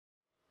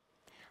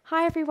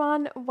Hi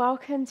everyone,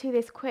 welcome to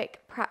this quick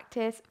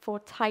practice for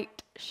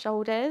tight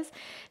shoulders.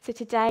 So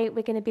today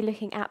we're going to be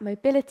looking at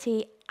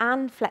mobility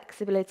and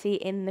flexibility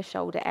in the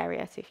shoulder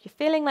area. So if you're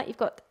feeling like you've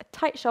got a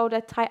tight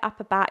shoulder, tight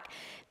upper back,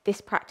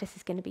 this practice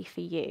is going to be for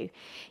you.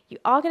 You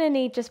are going to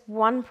need just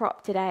one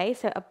prop today,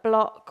 so a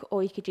block,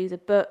 or you could use a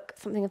book,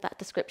 something of that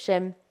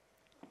description,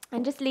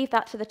 and just leave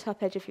that to the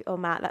top edge of your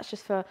mat. That's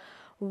just for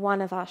one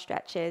of our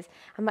stretches.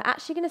 And we're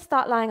actually going to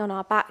start lying on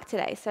our back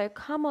today. So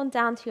come on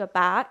down to your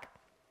back.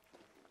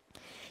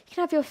 You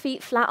can have your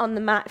feet flat on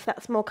the mat if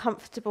that's more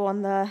comfortable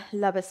on the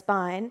lower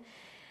spine.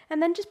 And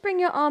then just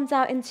bring your arms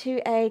out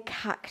into a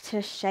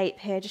cactus shape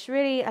here. Just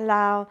really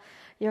allow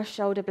your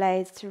shoulder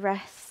blades to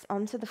rest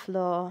onto the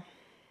floor.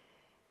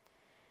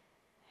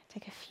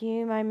 Take a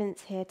few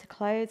moments here to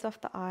close off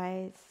the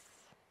eyes.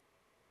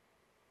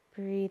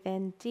 Breathe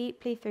in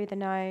deeply through the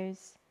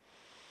nose.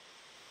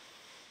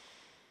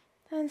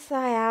 And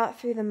sigh out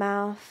through the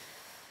mouth.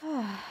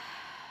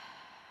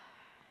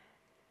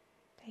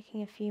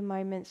 Taking a few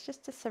moments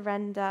just to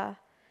surrender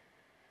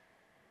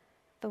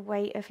the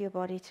weight of your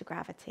body to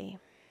gravity.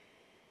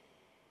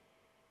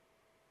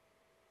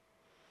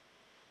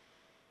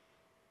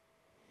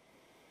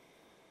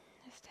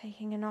 Just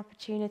taking an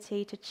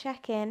opportunity to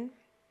check in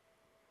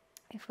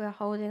if we're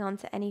holding on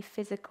to any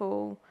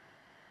physical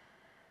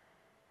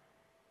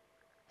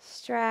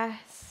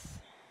stress,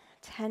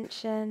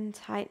 tension,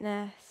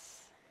 tightness.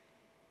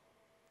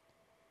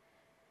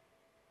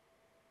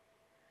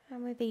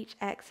 And with each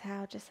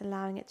exhale, just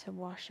allowing it to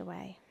wash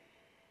away.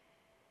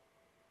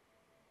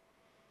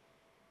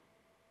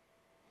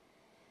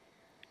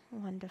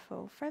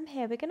 Wonderful. From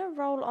here, we're going to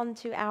roll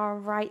onto our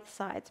right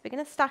side. So we're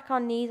going to stack our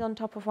knees on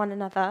top of one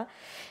another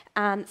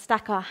and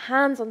stack our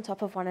hands on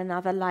top of one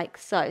another like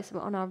so. So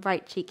we're on our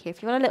right cheek here.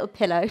 If you want a little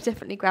pillow,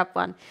 definitely grab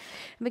one. And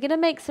we're going to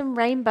make some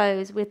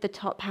rainbows with the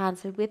top hand.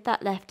 So with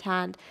that left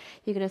hand,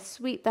 you're going to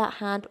sweep that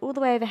hand all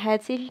the way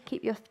overhead. See if you can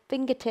keep your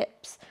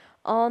fingertips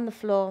on the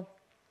floor,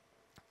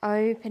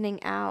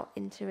 opening out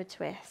into a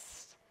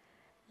twist.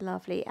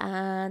 Lovely.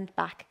 And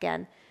back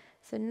again.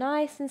 So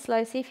nice and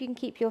slow. See if you can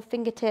keep your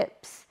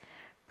fingertips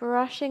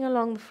brushing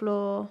along the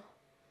floor.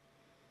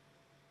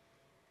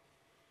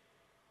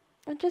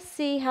 And just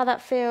see how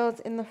that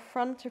feels in the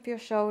front of your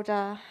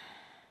shoulder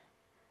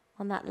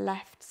on that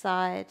left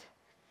side.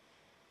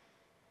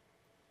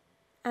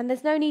 And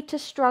there's no need to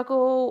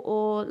struggle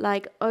or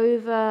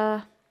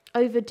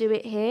overdo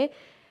it here.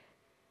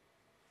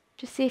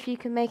 Just see if you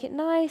can make it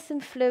nice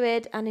and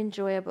fluid and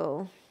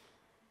enjoyable.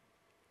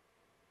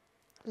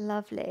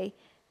 Lovely.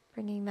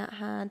 Bringing that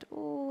hand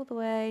all the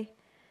way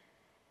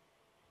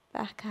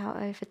back out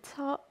over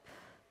top.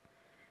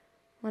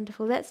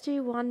 Wonderful. Let's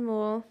do one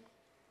more.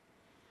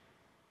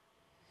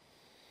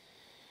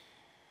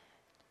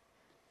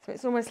 So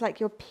it's almost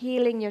like you're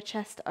peeling your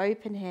chest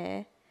open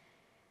here.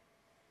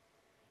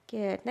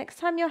 Good. Next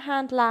time your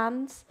hand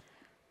lands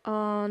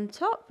on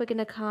top, we're going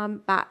to come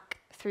back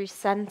through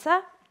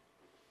center.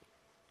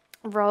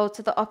 Roll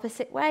to the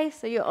opposite way.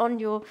 So you're on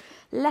your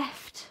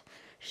left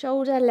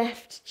shoulder,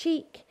 left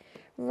cheek.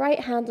 Right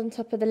hand on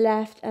top of the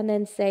left, and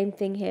then same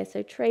thing here.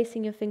 So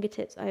tracing your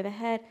fingertips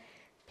overhead,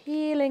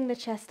 peeling the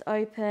chest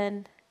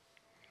open,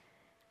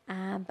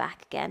 and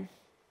back again.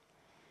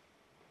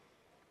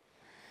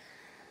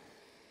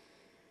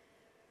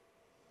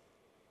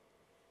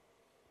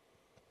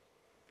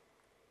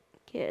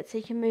 Good. So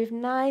you can move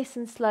nice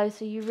and slow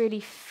so you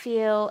really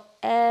feel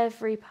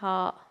every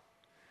part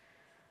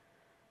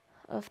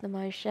of the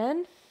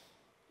motion.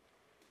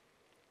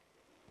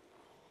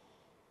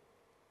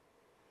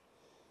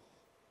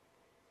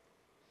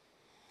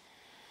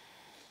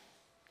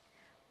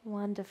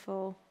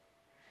 Wonderful.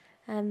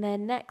 And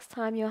then next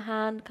time your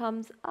hand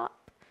comes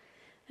up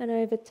and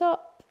over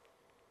top,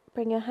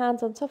 bring your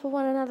hands on top of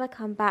one another,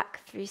 come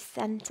back through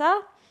center.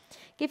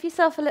 Give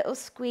yourself a little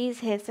squeeze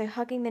here, so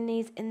hugging the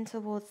knees in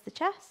towards the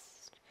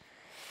chest.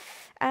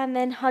 And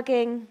then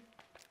hugging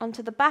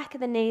onto the back of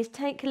the knees,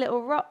 take a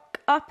little rock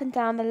up and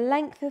down the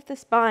length of the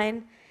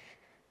spine.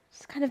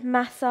 Just kind of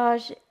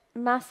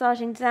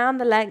massaging down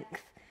the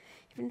length,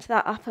 even to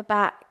that upper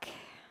back,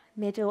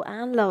 middle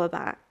and lower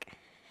back.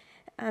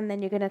 And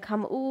then you're going to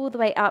come all the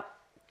way up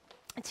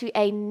to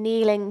a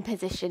kneeling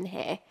position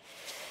here.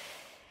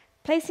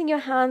 Placing your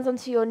hands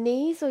onto your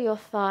knees or your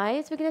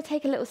thighs, we're going to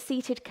take a little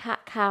seated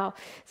cat-cow.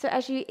 So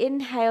as you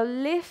inhale,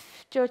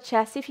 lift your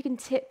chest, see if you can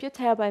tip your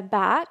tailbone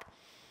back.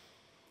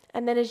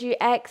 And then as you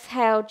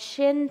exhale,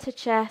 chin to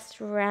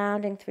chest,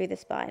 rounding through the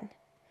spine.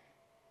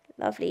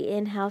 Lovely.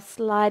 Inhale,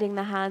 sliding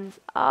the hands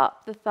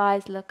up, the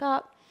thighs look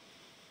up.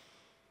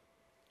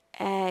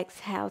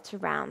 Exhale to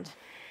round.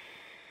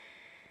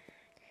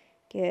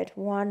 Good.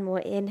 One more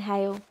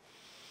inhale.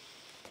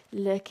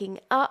 Looking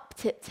up,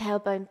 tip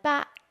tailbone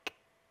back.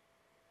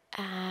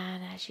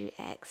 And as you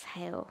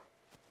exhale,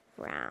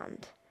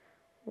 round.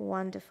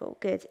 Wonderful.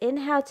 Good.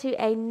 Inhale to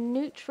a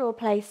neutral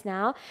place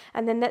now.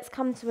 And then let's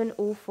come to an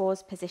all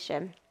fours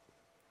position.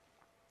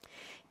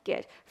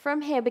 Good.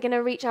 From here, we're going to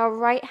reach our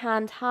right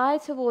hand high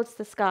towards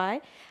the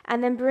sky.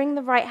 And then bring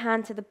the right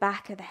hand to the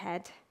back of the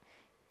head.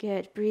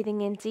 Good.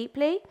 Breathing in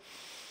deeply.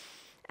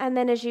 And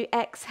then as you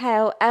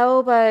exhale,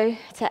 elbow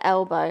to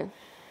elbow,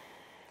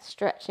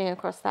 stretching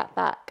across that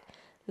back.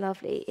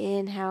 Lovely.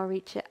 Inhale,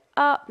 reach it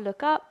up,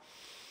 look up.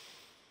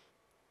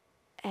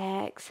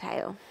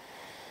 Exhale.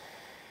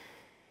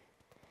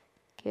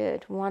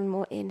 Good. One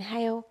more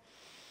inhale.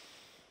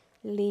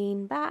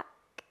 Lean back.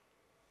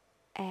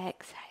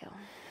 Exhale.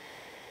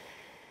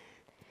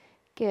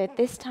 Good.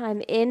 This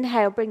time,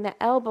 inhale, bring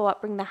the elbow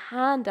up, bring the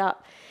hand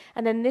up.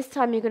 And then this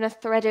time you're going to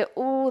thread it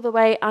all the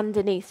way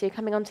underneath. So you're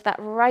coming onto that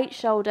right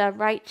shoulder,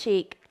 right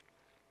cheek.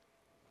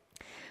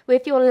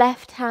 With your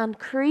left hand,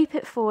 creep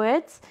it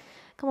forwards.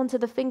 Come onto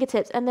the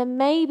fingertips. And then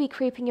maybe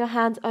creeping your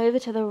hands over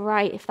to the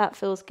right if that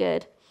feels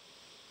good.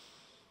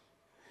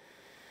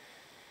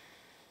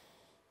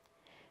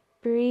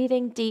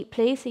 Breathing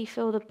deeply so you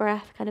feel the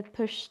breath kind of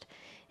pushed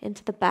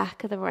into the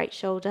back of the right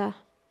shoulder.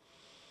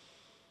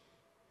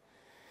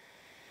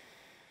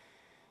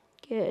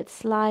 Good.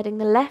 Sliding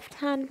the left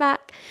hand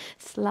back,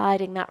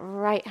 sliding that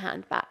right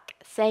hand back.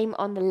 Same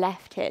on the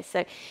left here.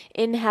 So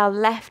inhale,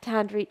 left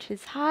hand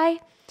reaches high.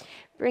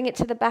 Bring it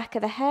to the back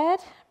of the head.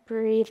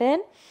 Breathe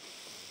in.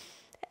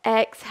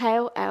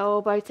 Exhale,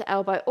 elbow to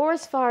elbow, or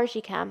as far as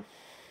you can.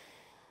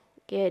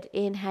 Good.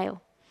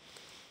 Inhale.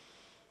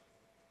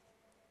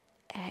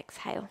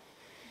 Exhale.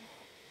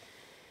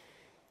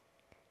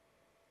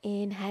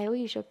 Inhale,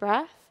 use your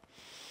breath.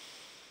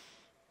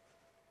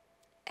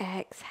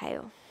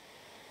 Exhale.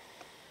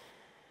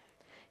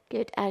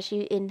 Good. As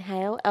you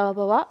inhale,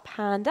 elbow up,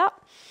 hand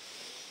up.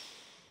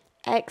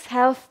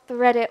 Exhale,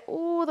 thread it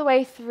all the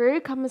way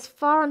through. Come as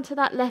far onto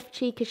that left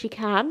cheek as you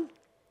can.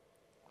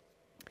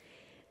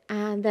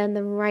 And then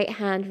the right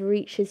hand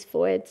reaches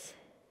forwards.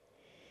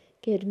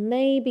 Good.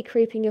 Maybe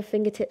creeping your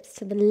fingertips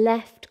to the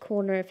left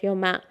corner of your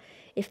mat.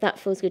 If that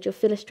feels good, you'll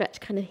feel a stretch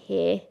kind of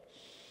here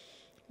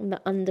on the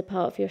under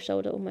part of your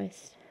shoulder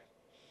almost.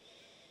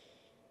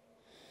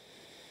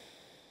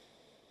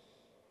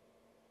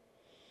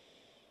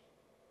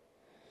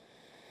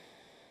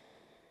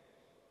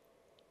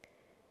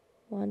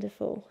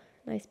 Wonderful.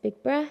 Nice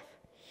big breath.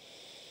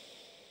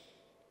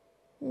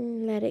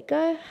 Let it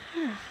go.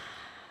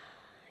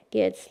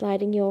 Good.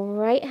 Sliding your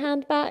right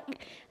hand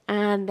back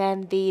and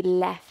then the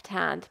left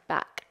hand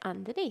back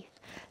underneath.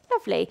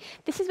 Lovely.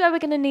 This is where we're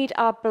going to need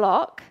our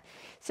block.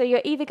 So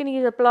you're either going to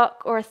use a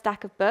block or a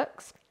stack of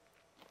books.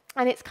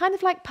 And it's kind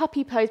of like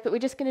puppy pose, but we're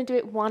just going to do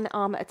it one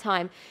arm at a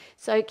time.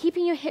 So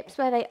keeping your hips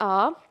where they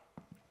are,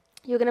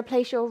 you're going to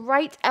place your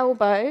right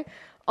elbow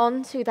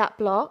onto that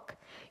block.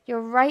 Your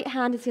right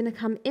hand is going to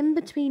come in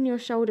between your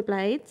shoulder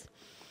blades.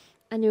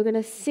 And you're going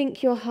to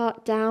sink your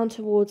heart down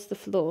towards the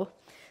floor.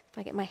 If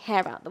I get my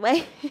hair out of the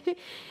way.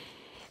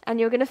 And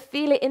you're going to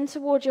feel it in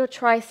towards your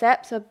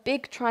triceps, so a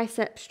big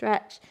tricep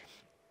stretch.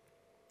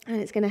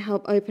 And it's going to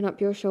help open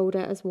up your shoulder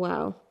as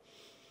well.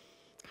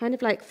 Kind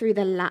of like through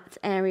the lat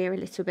area a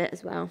little bit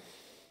as well.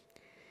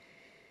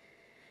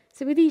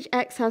 So with each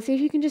exhale, see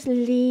if you can just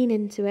lean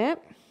into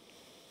it.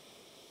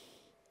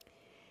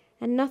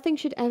 And nothing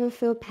should ever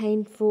feel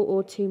painful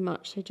or too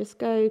much. So just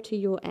go to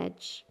your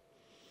edge.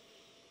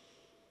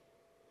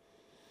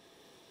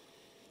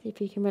 See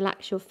if you can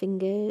relax your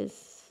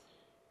fingers.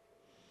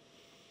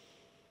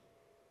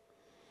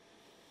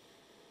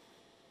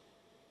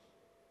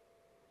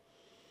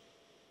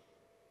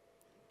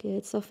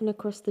 Good. Soften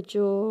across the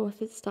jaw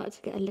if it's started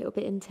to get a little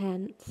bit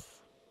intense.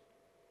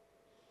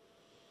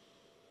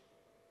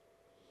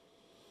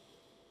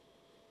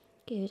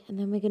 Good. And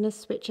then we're going to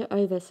switch it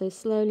over. So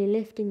slowly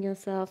lifting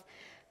yourself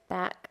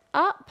back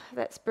up.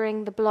 Let's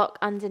bring the block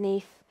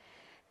underneath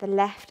the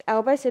left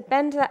elbow. So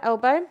bend that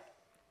elbow.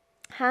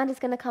 Hand is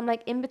going to come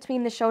like in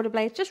between the shoulder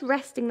blades, just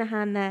resting the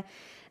hand there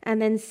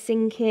and then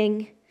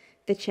sinking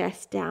the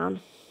chest down.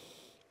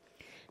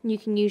 And you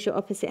can use your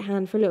opposite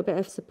hand for a little bit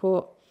of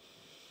support.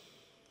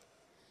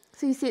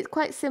 So you see it's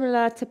quite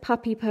similar to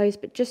puppy pose,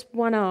 but just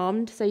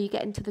one-armed, so you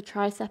get into the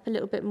tricep a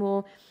little bit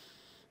more.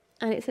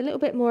 And it's a little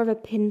bit more of a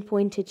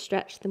pinpointed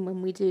stretch than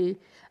when we do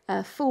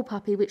a full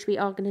puppy, which we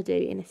are going to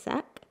do in a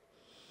sec.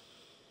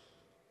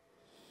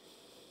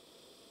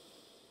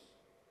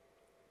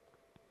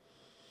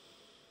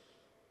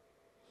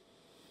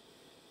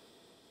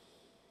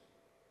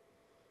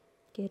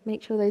 Good.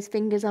 Make sure those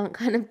fingers aren't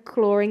kind of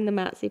clawing the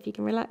mat. See if you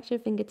can relax your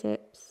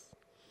fingertips.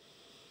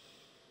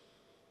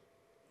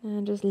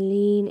 And just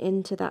lean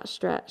into that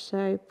stretch.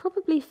 So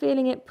probably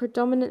feeling it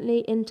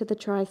predominantly into the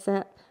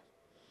tricep.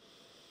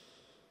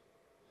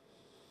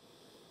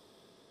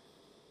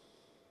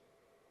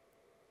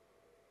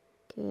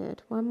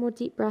 Good. One more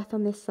deep breath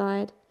on this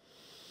side.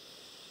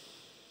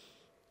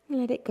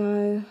 Let it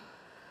go.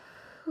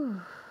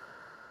 Whew.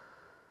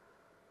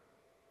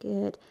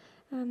 Good.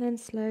 And then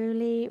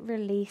slowly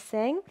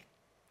releasing.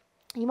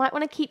 You might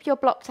want to keep your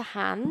block to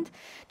hand.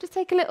 Just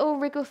take a little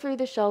wriggle through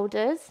the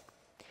shoulders.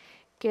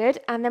 Good.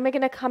 And then we're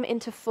going to come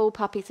into full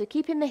puppy. So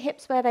keeping the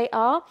hips where they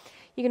are.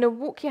 You're going to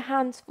walk your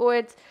hands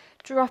forwards,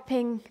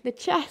 dropping the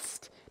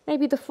chest,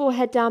 maybe the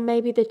forehead down,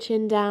 maybe the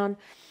chin down.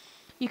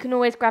 You can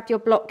always grab your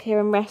block here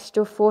and rest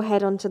your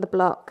forehead onto the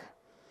block.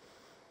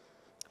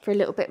 For a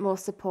little bit more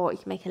support, you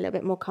can make it a little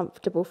bit more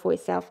comfortable for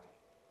yourself.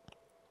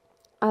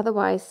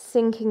 Otherwise,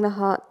 sinking the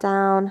heart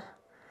down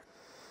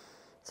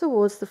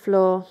towards the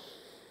floor.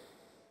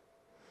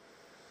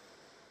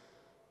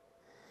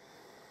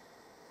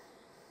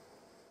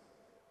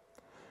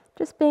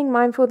 Just being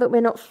mindful that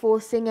we're not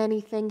forcing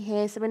anything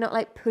here, so we're not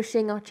like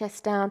pushing our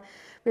chest down.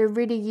 We're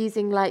really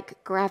using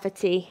like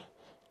gravity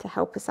to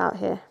help us out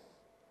here.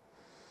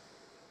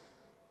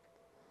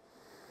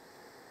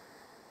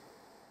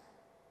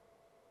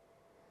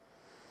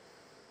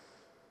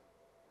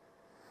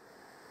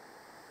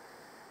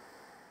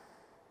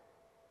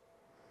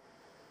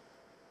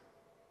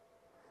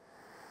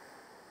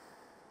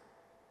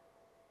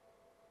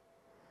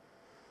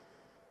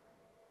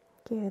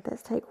 Good,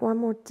 let's take one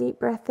more deep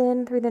breath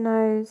in through the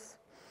nose.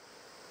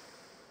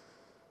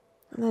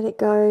 And let it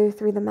go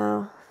through the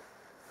mouth.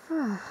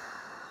 And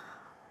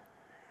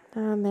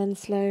then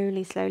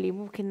slowly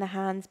walking the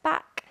hands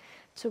back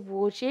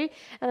towards you.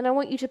 And then I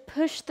want you to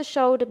push the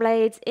shoulder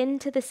blades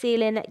into the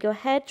ceiling, let your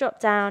head drop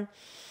down.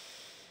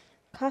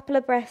 Couple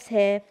of breaths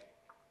here,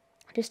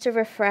 just to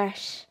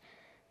refresh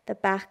the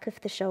back of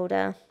the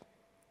shoulder.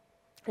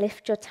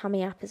 Lift your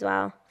tummy up as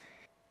well.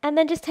 And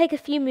then just take a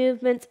few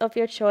movements of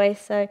your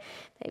choice. So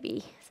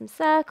maybe some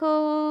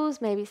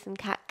circles, maybe some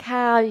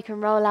cat-cow. You can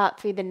roll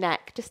out through the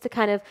neck just to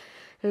kind of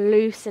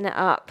loosen it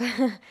up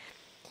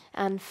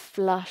and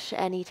flush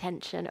any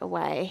tension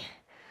away.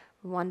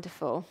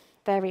 Wonderful.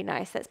 Very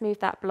nice. Let's move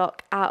that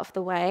block out of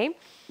the way.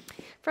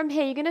 From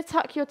here, you're going to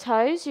tuck your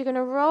toes. You're going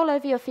to roll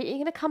over your feet. You're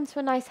going to come to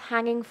a nice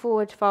hanging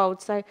forward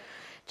fold. So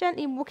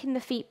gently walking the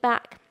feet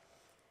back.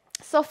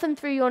 Soften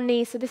through your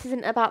knees. So this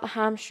isn't about the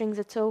hamstrings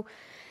at all.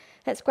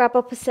 Let's grab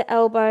opposite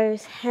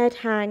elbows, head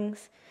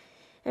hangs,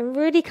 and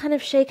really kind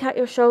of shake out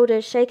your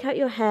shoulders, shake out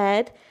your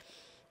head.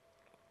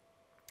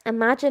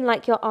 Imagine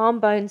like your arm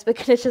bones were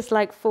going to just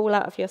like fall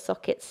out of your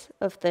sockets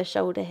of the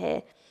shoulder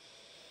here.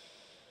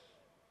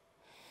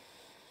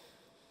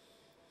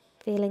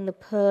 Feeling the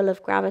pull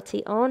of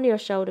gravity on your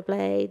shoulder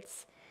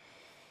blades.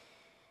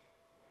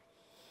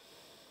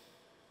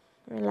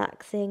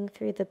 Relaxing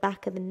through the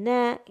back of the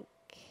neck.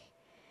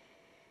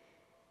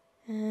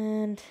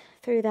 And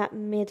through that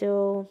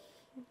middle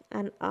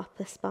and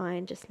upper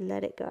spine, just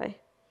let it go.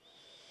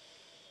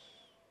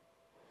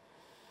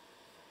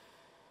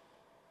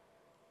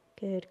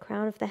 Good,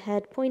 crown of the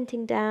head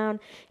pointing down.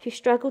 If you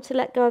struggle to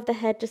let go of the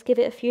head, just give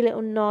it a few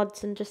little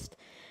nods and just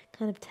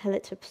kind of tell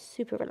it to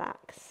super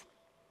relax.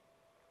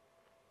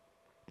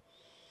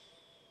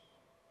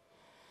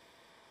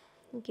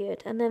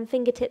 Good, and then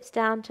fingertips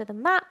down to the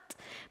mat,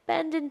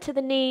 bend into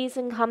the knees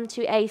and come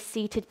to a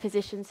seated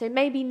position. So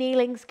maybe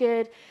kneeling's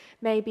good,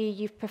 maybe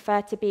you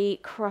prefer to be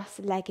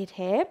cross-legged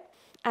here.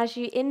 As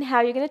you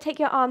inhale, you're going to take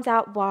your arms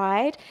out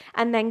wide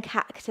and then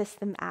cactus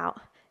them out.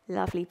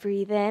 Lovely,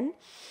 breathe in.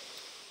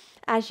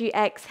 As you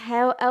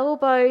exhale,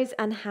 elbows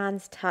and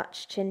hands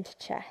touch, chin to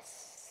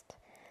chest.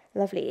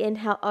 Lovely,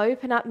 inhale,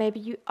 open up,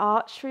 maybe you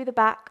arch through the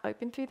back,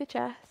 open through the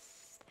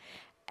chest.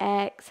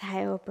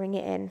 Exhale, bring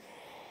it in.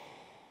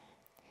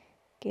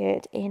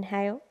 Good,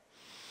 inhale.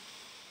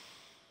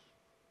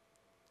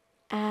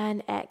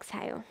 And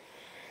exhale.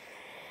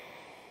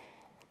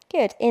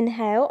 Good,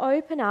 inhale,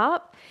 open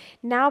up.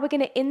 Now we're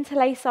going to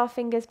interlace our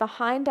fingers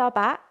behind our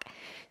back,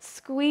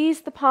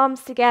 squeeze the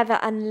palms together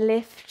and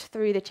lift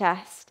through the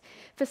chest.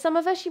 For some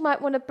of us, you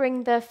might want to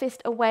bring the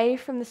fist away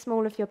from the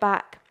small of your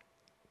back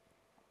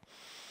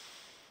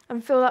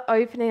and feel that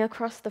opening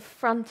across the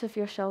front of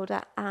your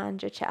shoulder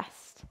and your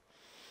chest.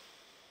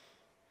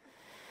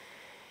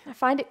 I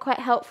find it quite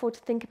helpful to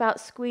think about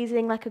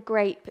squeezing like a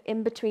grape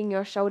in between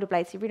your shoulder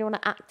blades. You really want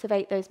to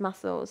activate those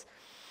muscles.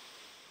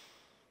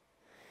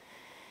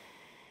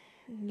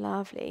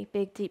 Lovely.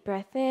 Big deep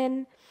breath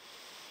in.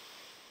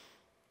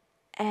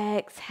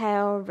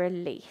 Exhale,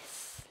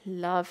 release.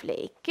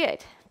 Lovely.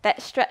 Good.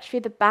 Let's stretch through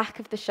the back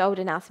of the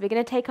shoulder now. So we're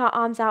going to take our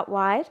arms out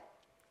wide.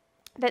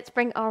 Let's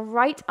bring our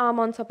right arm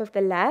on top of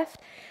the left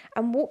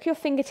and walk your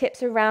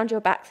fingertips around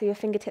your back so your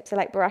fingertips are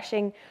like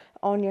brushing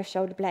on your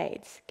shoulder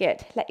blades.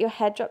 Good. Let your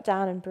head drop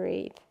down and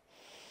breathe.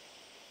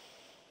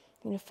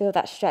 You're going to feel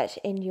that stretch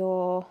in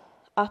your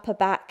upper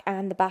back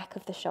and the back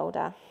of the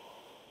shoulder.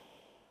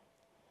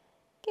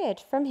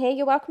 Good. From here,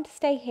 you're welcome to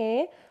stay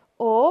here,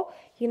 or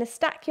you're going to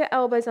stack your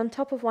elbows on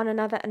top of one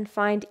another and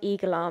find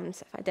eagle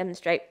arms. If I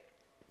demonstrate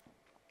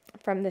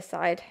from this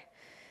side.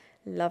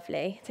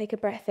 Lovely. Take a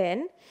breath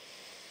in.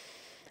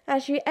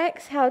 As you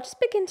exhale, just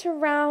begin to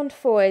round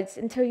forwards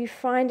until you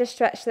find a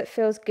stretch that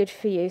feels good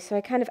for you. So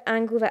I kind of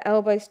angle the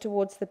elbows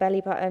towards the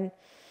belly button.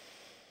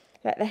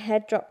 Let the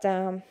head drop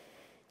down.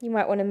 You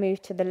might want to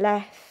move to the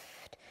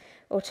left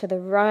or to the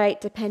right,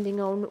 depending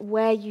on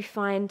where you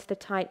find the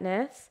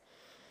tightness.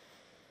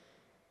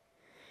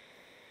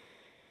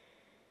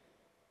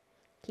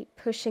 Keep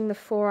pushing the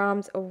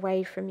forearms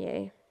away from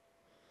you.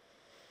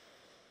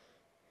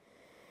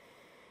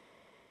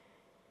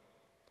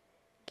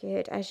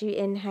 Good. As you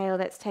inhale,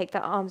 let's take the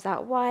arms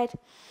out wide.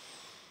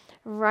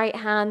 Right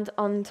hand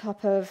on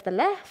top of the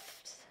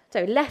left.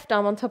 So left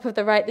arm on top of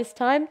the right this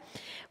time.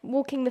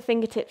 Walking the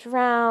fingertips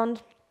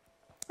round.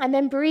 And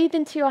then breathe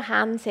into your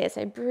hands here.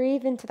 So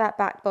breathe into that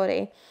back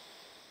body.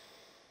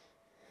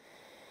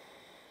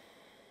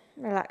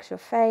 Relax your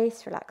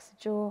face, relax the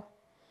jaw.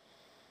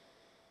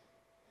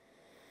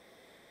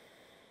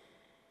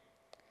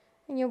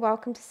 And you're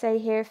welcome to stay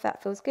here if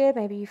that feels good.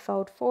 Maybe you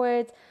fold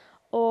forwards,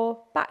 or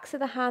backs of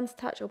the hands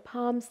touch or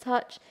palms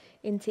touch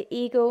into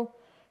eagle.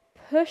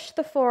 Push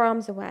the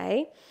forearms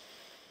away,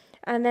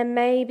 and then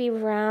maybe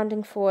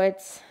rounding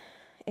forwards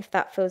if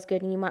that feels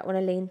good. And you might want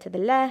to lean to the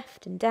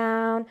left and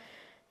down,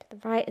 to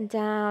the right and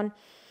down.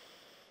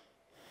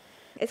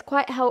 It's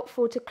quite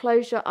helpful to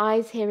close your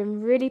eyes here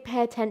and really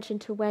pay attention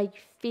to where you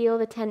feel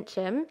the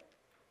tension,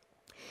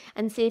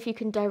 and see if you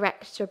can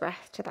direct your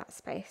breath to that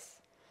space.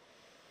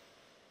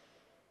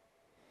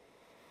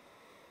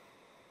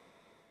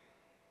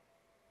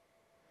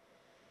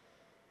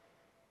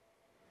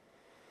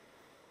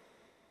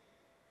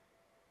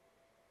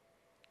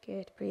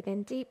 Good. Breathe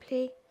in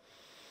deeply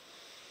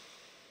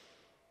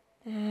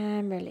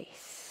and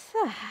release.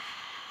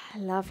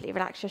 Lovely.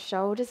 Relax your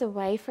shoulders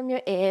away from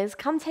your ears.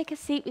 Come take a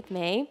seat with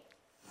me.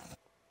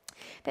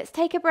 Let's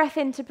take a breath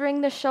in to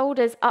bring the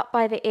shoulders up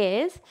by the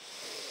ears.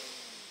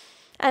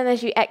 And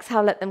as you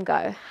exhale, let them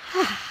go.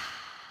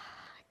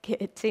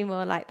 Good. 2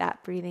 more like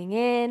that. Breathing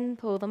in,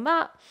 pull them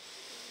up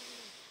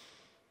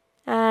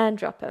and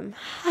drop them.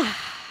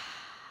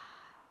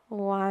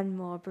 1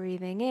 more.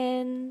 Breathing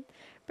in.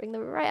 Bring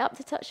them right up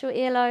to touch your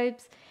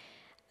earlobes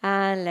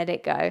and let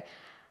it go.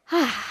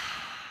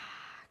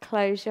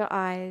 Close your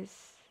eyes.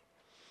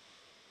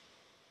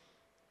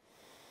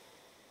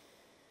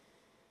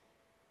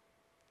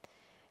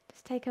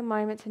 Just take a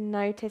moment to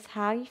notice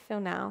how you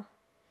feel now.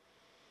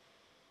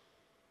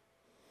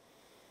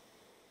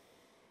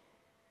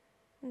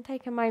 And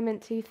take a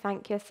moment to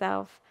thank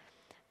yourself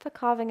for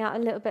carving out a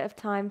little bit of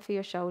time for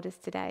your shoulders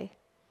today.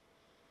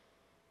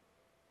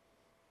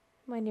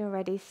 When you're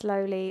ready,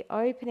 slowly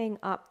opening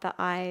up the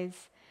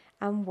eyes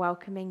and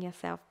welcoming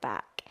yourself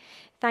back.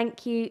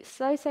 Thank you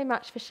so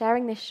much for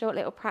sharing this short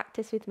little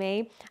practice with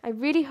me. I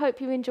really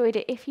hope you enjoyed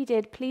it. If you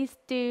did, please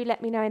do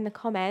let me know in the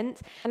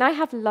comments. And I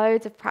have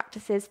loads of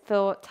practices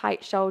for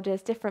tight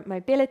shoulders, different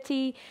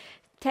mobility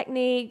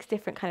techniques,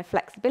 different kind of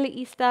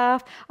flexibility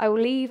stuff. I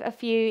will leave a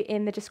few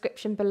in the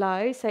description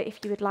below. So if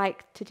you would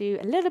like to do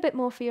a little bit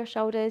more for your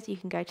shoulders, you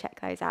can go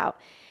check those out.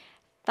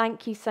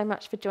 Thank you so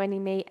much for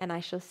joining me, and I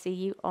shall see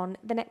you on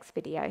the next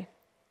video.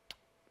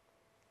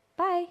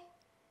 Bye.